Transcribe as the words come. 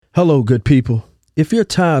Hello, good people. If you're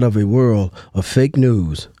tired of a world of fake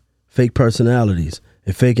news, fake personalities,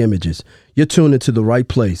 and fake images, you're tuned into the right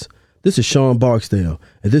place. This is Sean Barksdale,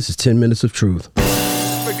 and this is 10 Minutes of Truth.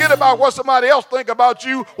 Forget about what somebody else think about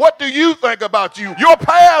you. What do you think about you? Your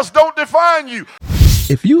past don't define you.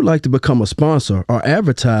 If you'd like to become a sponsor or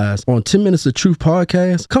advertise on 10 Minutes of Truth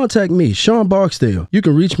podcast, contact me, Sean Barksdale. You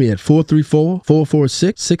can reach me at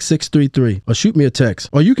 434-446-6633 or shoot me a text.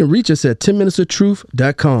 Or you can reach us at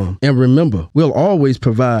 10minutesoftruth.com. And remember, we'll always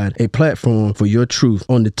provide a platform for your truth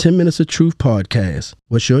on the 10 Minutes of Truth podcast.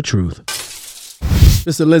 What's your truth?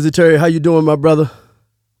 Mr. Lindsey Terry, how you doing, my brother?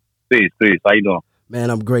 Peace. How you doing? Man,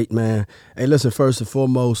 I'm great, man. Hey, listen, first and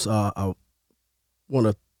foremost, I want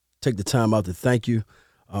to take the time out to thank you.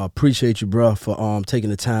 Appreciate you, bro, for taking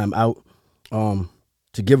the time out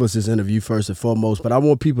to give us this interview first and foremost. But I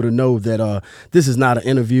want people to know that this is not an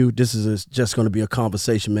interview. This is just going to be a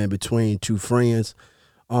conversation, man, between two friends.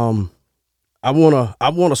 I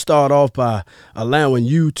wanna start off by allowing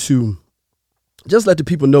you to just let the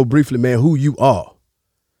people know briefly, man, who you are.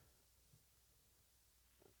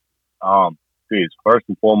 Peace. First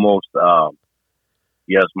and foremost,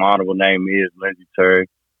 yes, my honorable name is Lindsey Terry.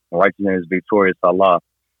 My righteous name is Victorious Allah.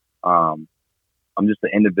 I'm just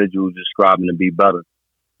an individual just striving to be better,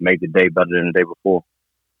 make the day better than the day before.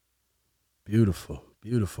 Beautiful.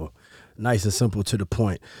 Nice and simple to the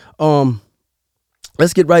point.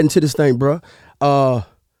 Let's get right into this thing, bro.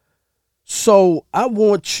 So I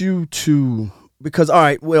want you to, because, all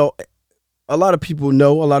right, well, a lot of people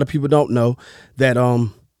know, a lot of people don't know that,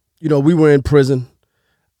 we were in prison.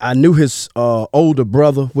 I knew his older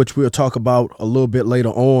brother, which we'll talk about a little bit later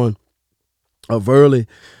on, of early.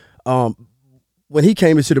 When he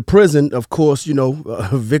came into the prison, of course,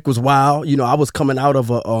 Vic was wild. I was coming out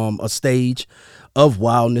of a stage of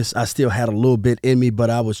wildness. I still had a little bit in me, but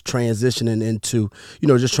I was transitioning into,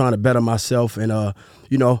 just trying to better myself. And, I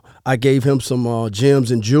gave him some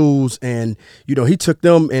gems and jewels, and, he took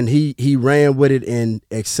them and he ran with it and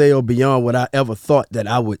excelled beyond what I ever thought that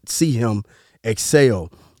I would see him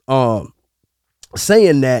excel.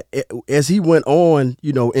 Saying that, as he went on,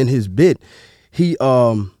 in his bit,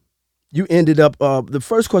 you ended up, the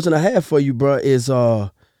first question I have for you, bro, is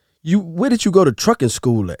where did you go to trucking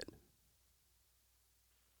school at?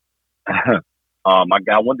 I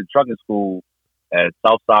went to trucking school at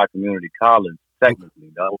Southside Community College,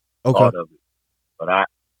 technically. That was part of it. But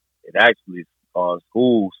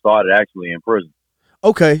school started actually in prison.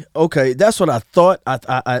 Okay. That's what I thought. I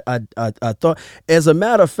thought. As a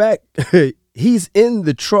matter of fact, he's in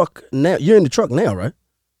the truck now. You're in the truck now, right?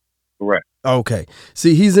 Correct. Okay.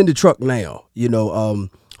 See, he's in the truck now.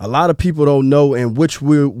 A lot of people don't know, and which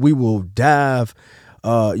we will dive,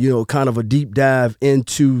 kind of a deep dive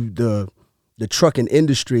into the trucking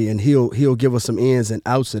industry, and he'll give us some ins and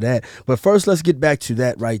outs of that. But first, let's get back to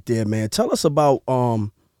that right there, man. Tell us about how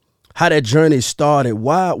that journey started.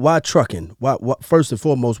 Why trucking? Why first and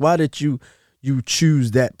foremost, why did you choose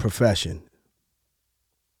that profession?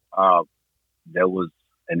 There was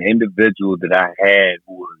an individual that I had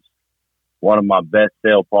who was one of my best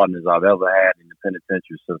sale partners I've ever had in the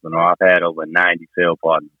penitentiary system. I've had over 90 sale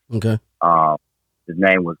partners. Okay. His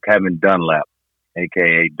name was Kevin Dunlap,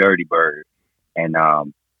 aka Dirty Bird, and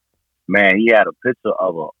man, he had a picture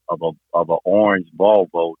of a orange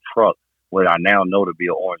Volvo truck, what I now know to be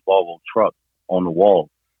an orange Volvo truck, on the wall.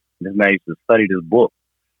 And this man used to study this book,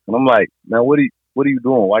 and I'm like, man, what are you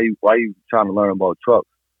doing? Why you trying to learn about trucks?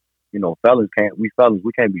 Fellas we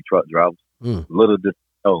can't be truck drivers. Little did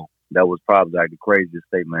know that was probably like the craziest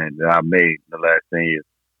statement that I made in the last 10 years.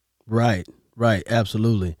 Right.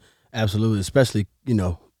 Absolutely. Especially,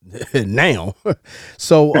 now.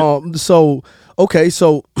 So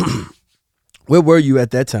where were you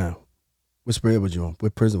at that time? What spread was you on?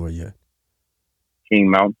 What prison were you at? King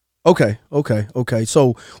Mountain. Okay.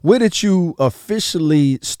 So where did you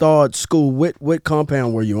officially start school? What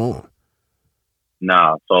compound were you on?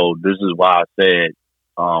 Nah, so this is why I said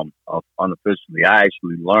unofficially. I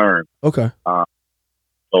actually learned. Okay.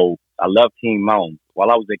 So I left King Mountain.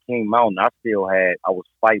 While I was at King Mountain, I was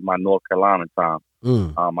fighting my North Carolina time.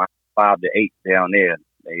 I 5 to 8 down there.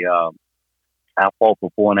 I fought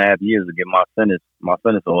for 4.5 years to get my sentence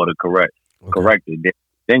order corrected.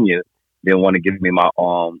 Then you didn't want to give me my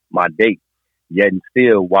date. Yet and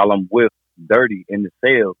still, while I'm with Dirty in the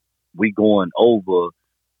cell, we going over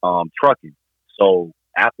trucking. So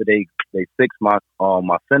after they fixed my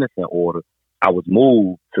sentencing order, I was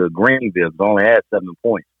moved to Greenville. I only had 7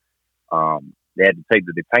 points. They had to take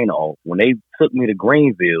the detainer off. When they took me to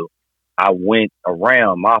Greenville, I went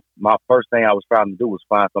around. My first thing I was trying to do was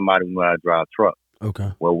find somebody who knew how to drive truck.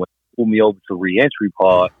 Okay. Well, when they pulled me over to reentry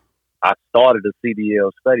part, I started a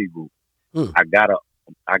CDL study group. Mm. I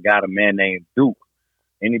got a man named Duke.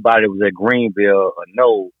 Anybody that was at Greenville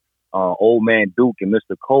know Old Man Duke and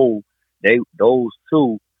Mr. Cole. Those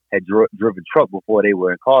two had driven truck before they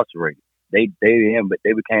were incarcerated. But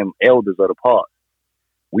they became elders of the park.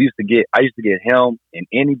 I used to get him and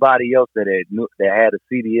anybody else that had a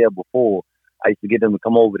CDL before. I used to get them to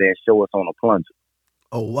come over there and show us on a plunger.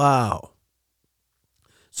 Oh wow!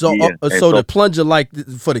 So Yeah. so the plunger like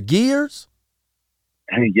for the gears?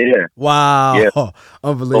 Yeah. Wow! Yeah.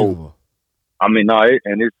 Unbelievable. So, I mean, no,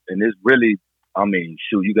 it's really. I mean,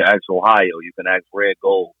 shoot, you can ask Ohio, you can ask Red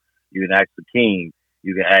Gold, you can ask the King,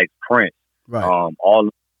 you can ask Prince. Right. All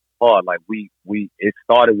hard. Like it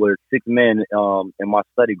started with 6 men in my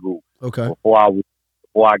study group. Okay. Before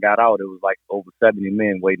I got out, it was like over 70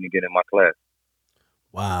 men waiting to get in my class.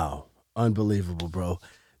 Wow. Unbelievable, bro.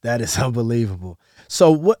 That is unbelievable.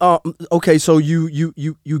 So what okay, so you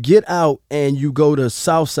get out and you go to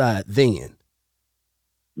Southside then.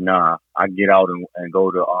 Nah, I get out and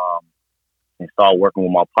go to and start working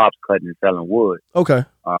with my pops cutting and selling wood. Okay.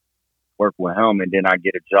 Work with him and then I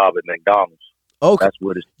get a job at McDonald's. Okay. That's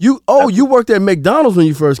what it's you worked at McDonald's when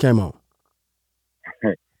you first came on.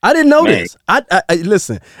 I didn't know this. I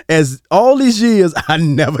listen, as all these years I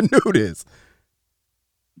never knew this.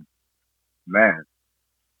 Man,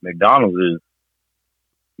 McDonald's is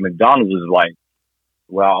like,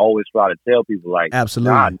 well, I always try to tell people like,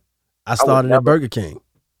 absolutely. Nah, I started at Burger King,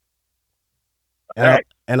 and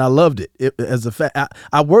I loved it. As a fact,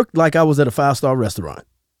 I worked like I was at a 5-star restaurant.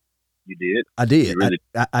 You did? I did. You really?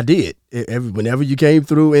 I did. Whenever you came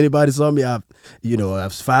through, anybody saw me, a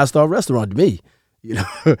 5-star restaurant to me.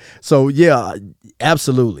 So yeah,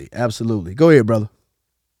 absolutely. Go ahead, brother.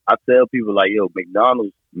 I tell people like, yo,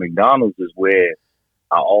 McDonald's is where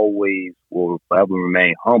I always will forever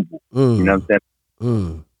remain humble. You know what I'm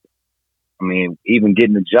saying? I mean, even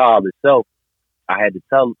getting the job itself, I had to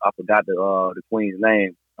I forgot the queen's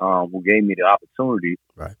name, who gave me the opportunity.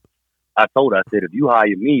 Right. I told her, I said, if you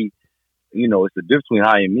hire me, it's the difference between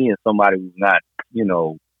hiring me and somebody who's not,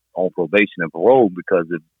 on probation and parole, because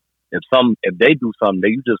if they do something,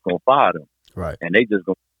 you just gonna fire them. Right. And they just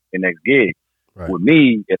gonna get the next gig. Right. With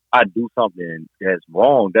me, if I do something that's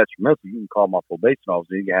wrong, detrimental, you can call my probation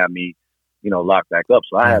officer. You can have me, locked back up.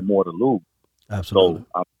 So I had more to lose. Absolutely. So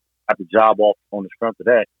I got the job off on the strength of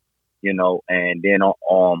that, and then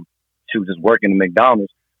she was just working at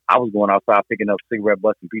McDonald's. I was going outside picking up cigarette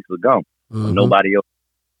butts and pieces of gum. Mm-hmm. Nobody else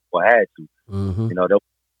had to. Mm-hmm.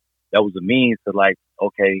 That was a means to like,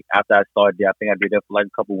 okay, after I started there, I think I did that for like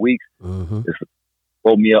a couple of weeks. Mm-hmm. Just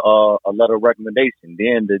wrote me a letter of recommendation.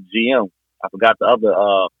 Then the GM, I forgot the other,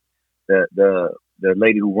 the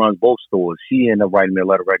lady who runs both stores, she ended up writing me a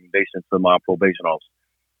letter of recommendation to my probation officer.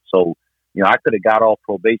 So, I could have got off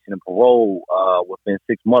probation and parole within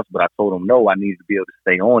 6 months, but I told them no, I needed to be able to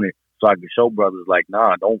stay on it so I could show brothers like,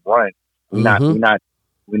 nah, don't run. We're not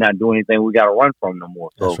doing anything we got to run from no more.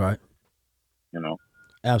 So, that's right.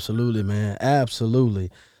 Absolutely, man. Absolutely.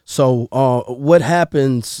 So, what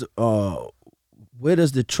happens? Where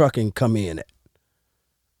does the trucking come in at?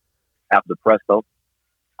 After Presto,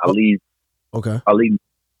 I leave. Okay. I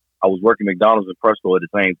was working McDonald's and Presto at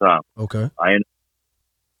the same time. Okay. I ended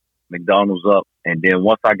McDonald's up, and then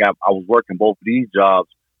once I was working both of these jobs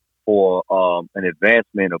for an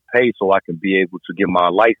advancement of pay, so I can be able to get my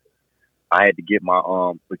license. I had to get my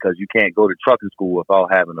because you can't go to trucking school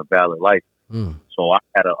without having a valid license. So I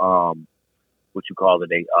had a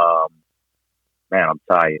man, I'm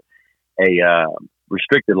tired. A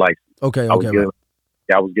restricted license. Okay. I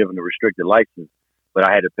was given a restricted license, but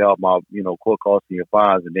I had to pay off my court costs and your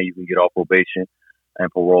fines, and then you can get off probation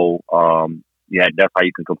and parole. That's how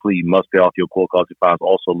you can complete. You must pay off your court costs and fines.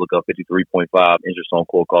 Also, look up 53.5 interest on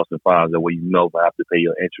court costs and fines. That way, you have to pay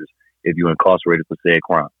your interest if you're incarcerated for said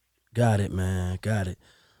crime. Got it, man. Got it.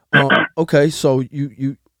 Okay, so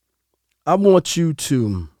I want you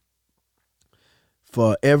to,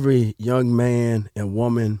 for every young man and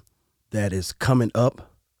woman that is coming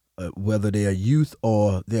up, whether they're youth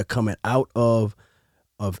or they're coming out of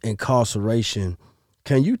incarceration,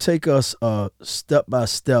 can you take us step by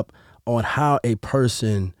step on how a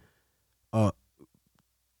person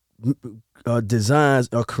designs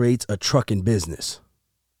or creates a trucking business?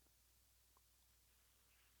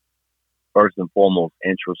 First and foremost,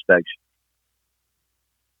 introspection.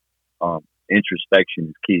 Introspection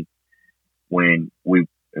is key.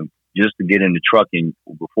 Just to get into trucking,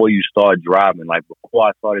 before you start driving, like before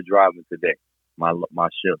I started driving today, my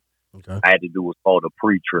shift, okay, I had to do what's called a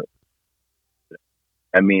pre-trip.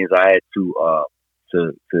 That means I had to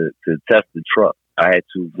test the truck. I had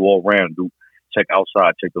to go around, do check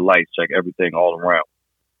outside, check the lights, check everything all around.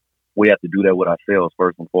 We have to do that with ourselves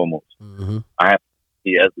first and foremost. Mm-hmm. I have to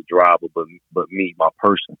be as the driver, but me, my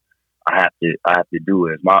person, I have to do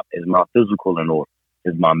it. Is my physical in order?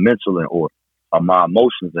 Is my mental in order? Are my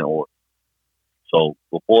emotions in order? So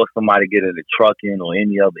before somebody get into trucking or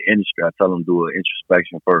any other industry, I tell them do an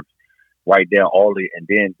introspection first. Write down and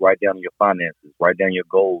then write down your finances. Write down your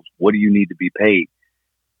goals. What do you need to be paid?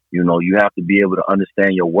 You know, you have to be able to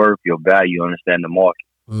understand your worth, your value, understand the market.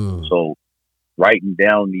 Mm. So writing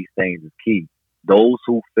down these things is key. Those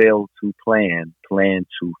who fail to plan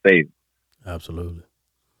to fail. Absolutely.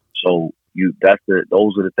 So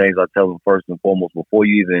those are the things I tell them first and foremost before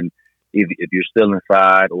you even, if you're still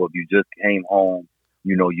inside or if you just came home,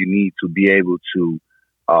 you know, you need to be able to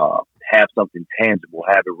have something tangible,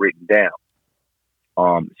 have it written down.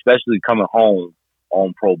 Especially coming home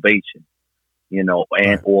on probation, you know,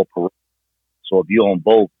 and or parole. So if you're on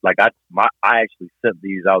both, like I actually sent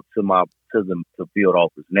these out to the field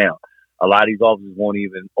office now. A lot of these officers won't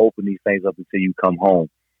even open these things up until you come home.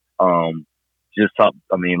 A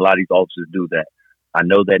lot of these officers do that. I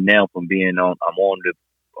know that now from being I'm on the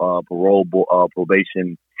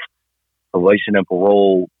probation and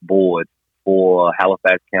parole board for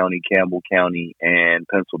Halifax County, Campbell County, and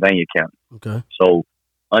Pennsylvania County. Okay. So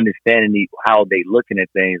understanding how they looking at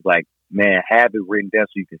things, like, man, have it written down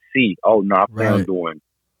so you can see, oh, no, I plan on doing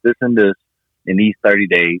this and this in these 30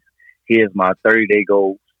 days. Here's my 30-day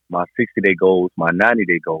goals, my 60-day goals, my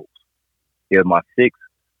 90-day goals. Here's my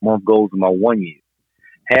 6-month goals and my 1 year.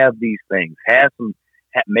 Have these things.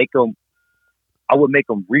 Make them. I would make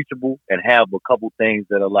them reachable and have a couple things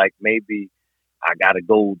that are like, maybe I got to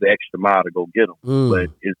go the extra mile to go get them. But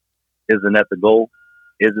isn't that the goal?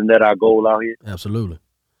 Isn't that our goal out here? Absolutely.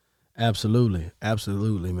 Absolutely,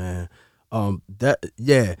 man.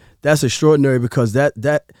 That's extraordinary, because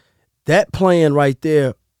that plan right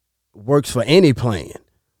there works for any plan.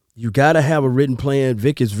 You got to have a written plan.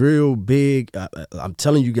 Vic is real big. I'm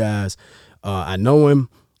telling you guys, I know him,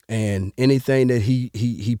 and anything that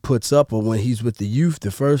he puts up, or when he's with the youth,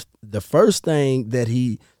 the first thing that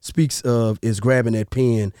he speaks of is grabbing that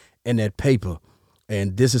pen and that paper.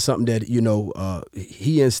 And this is something that, you know,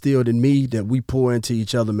 he instilled in me, that we pour into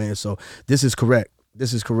each other, man. So this is correct.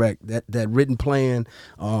 That written plan,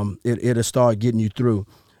 it'll start getting you through.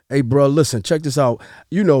 Hey, bro, listen, check this out.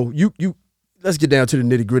 You know, you let's get down to the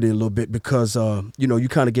nitty gritty a little bit, because, you know, you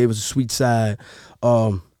kind of gave us a sweet side.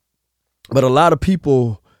 But a lot of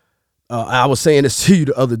people, I was saying this to you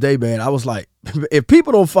the other day, man. I was like, if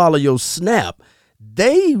people don't follow your Snap,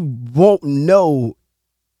 they won't know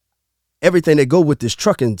everything that go with this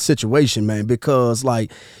trucking situation, man, because,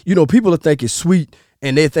 like, you know, people think it's sweet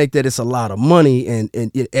and they think that it's a lot of money and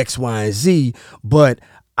X, Y, and Z, but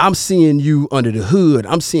I'm seeing you under the hood.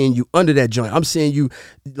 I'm seeing you under that joint. I'm seeing you,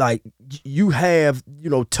 like, you have, you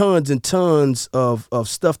know, tons and tons of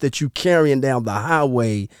stuff that you carrying down the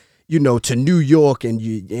highway, you know, to New York and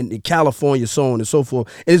in California, so on and so forth.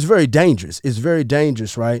 And it's very dangerous. It's very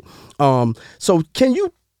dangerous, right? So can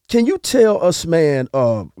you tell us, man,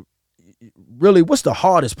 really, what's the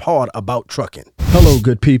hardest part about trucking? Hello,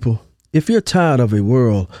 good people. If you're tired of a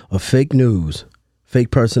world of fake news,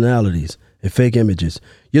 fake personalities, and fake images,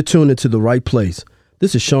 you're tuned into the right place.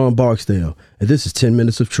 This is Sean Barksdale, and this is 10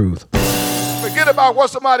 Minutes of Truth. Forget about what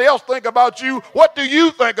somebody else think about you. What do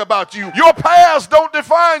you think about you? Your past don't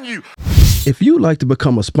define you. If you'd like to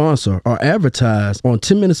become a sponsor or advertise on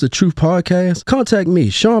 10 Minutes of Truth podcast, contact me,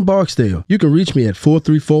 Sean Barksdale. You can reach me at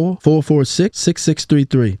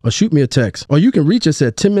 434-446-6633 or shoot me a text. Or you can reach us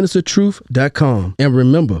at 10minutesoftruth.com. And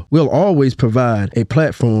remember, we'll always provide a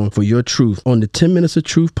platform for your truth on the 10 Minutes of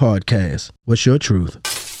Truth podcast. What's your truth?